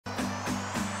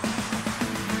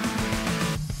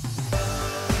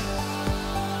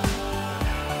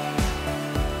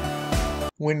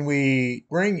When we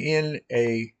bring in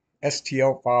a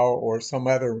STL file or some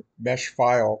other mesh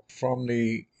file from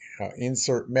the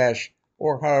insert mesh,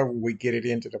 or however we get it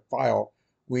into the file,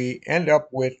 we end up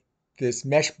with this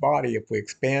mesh body. If we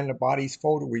expand the bodies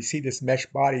folder, we see this mesh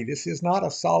body. This is not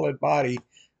a solid body.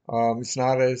 It's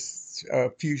not a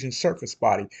fusion surface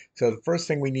body. So the first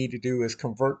thing we need to do is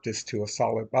convert this to a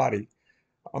solid body.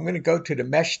 I'm going to go to the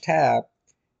mesh tab,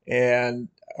 and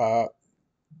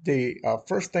the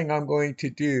first thing I'm going to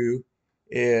do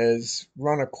is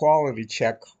run a quality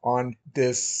check on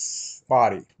this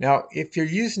body. Now, if you're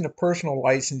using a personal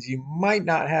license, you might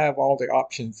not have all the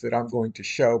options that I'm going to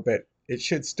show, but it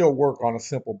should still work on a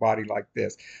simple body like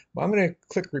this. But I'm going to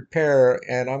click repair,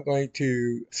 and I'm going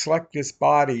to select this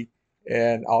body,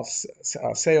 and I'll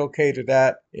say OK to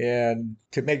that, and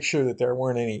to make sure that there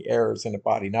weren't any errors in the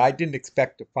body. Now, I didn't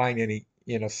expect to find any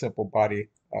in a simple body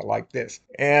like this.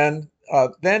 And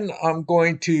then I'm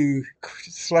going to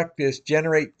select this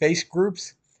generate face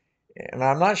groups. And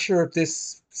I'm not sure if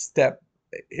this step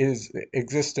is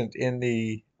existent in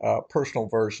the personal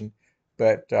version,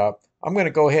 but I'm going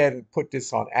to go ahead and put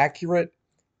this on accurate,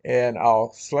 and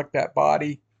I'll select that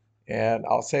body, and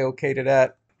I'll say OK to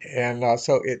that. And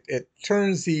so it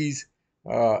turns these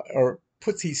or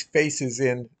puts these faces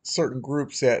in certain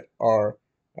groups that are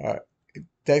uh,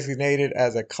 designated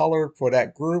as a color for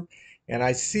that group. And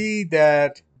I see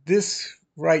that this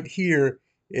right here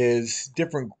is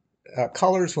different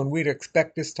colors when we'd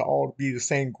expect this to all be the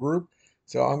same group.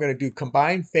 So I'm going to do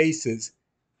combine faces,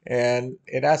 and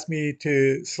it asks me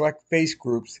to select face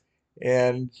groups.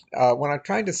 And when I'm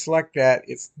trying to select that,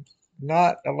 it's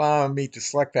not allowing me to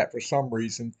select that for some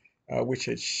reason, which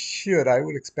it should. I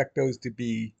would expect those to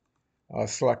be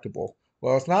selectable.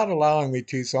 Well, it's not allowing me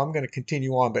to, so I'm going to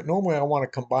continue on. But normally I want to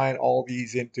combine all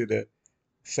these into the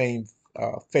same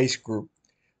face group.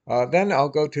 Then I'll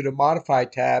go to the Modify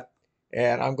tab,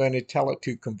 and I'm going to tell it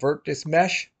to convert this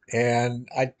mesh. And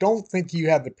I don't think you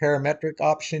have the parametric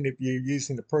option if you're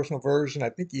using the personal version. I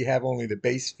think you have only the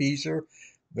base feature.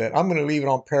 But I'm going to leave it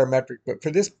on parametric, but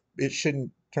for this, it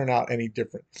shouldn't turn out any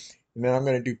different. And then I'm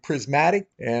going to do prismatic,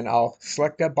 and I'll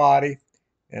select that body,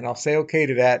 and I'll say OK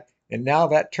to that. And now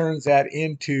that turns that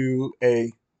into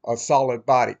a solid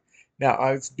body. Now,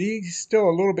 I was being still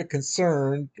a little bit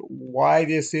concerned why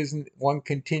this isn't one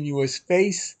continuous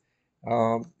face,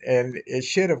 and it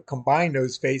should have combined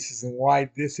those faces, and why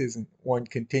this isn't one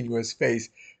continuous face.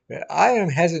 I am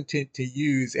hesitant to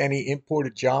use any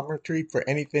imported geometry for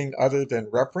anything other than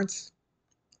reference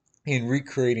in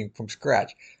recreating from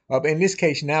scratch. In this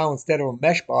case now, instead of a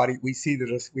mesh body, we see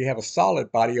that we have a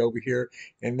solid body over here,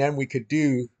 and then we could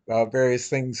do various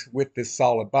things with this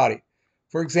solid body.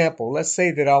 For example, let's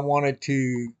say that I wanted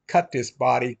to cut this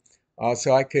body,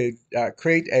 so I could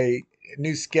create a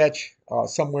new sketch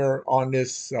somewhere on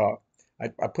this.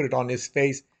 I put it on this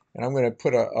face, and I'm going to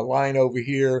put a line over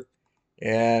here,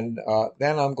 and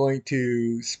then I'm going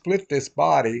to split this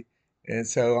body, and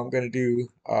so I'm going to do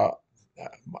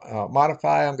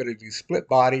modify, I'm going to do split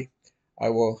body. I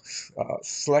will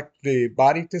select the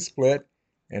body to split,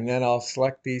 and then I'll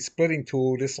select the splitting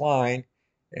tool, this line,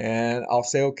 and I'll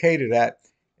say OK to that.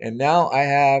 And now I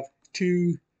have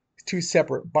two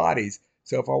separate bodies.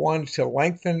 So if I wanted to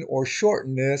lengthen or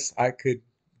shorten this, I could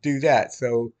do that.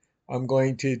 So I'm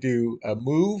going to do a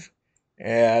move,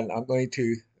 and I'm going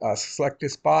to select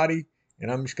this body,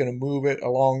 and I'm just going to move it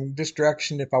along this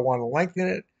direction if I want to lengthen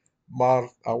it,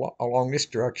 along this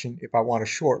direction if I want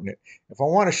to shorten it. If I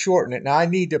want to shorten it, now I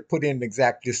need to put in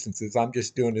exact distances. I'm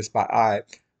just doing this by eye,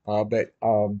 but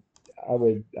I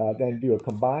would then do a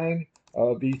combine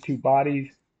of these two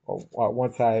bodies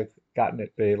once I've gotten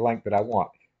it the length that I want.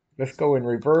 Let's go in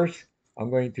reverse. I'm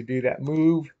going to do that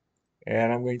move,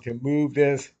 and I'm going to move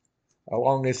this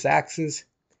along this axis,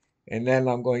 and then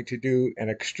I'm going to do an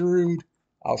extrude.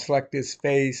 I'll select this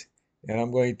face, and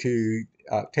I'm going to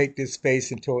take this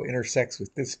face until it intersects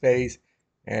with this face,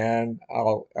 and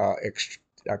I'll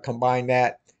combine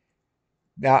that.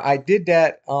 Now I did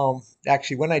that,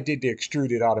 actually when I did the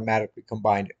extrude, it automatically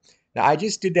combined it. Now I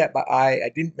just did that by eye.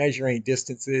 I didn't measure any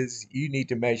distances. You need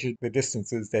to measure the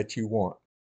distances that you want.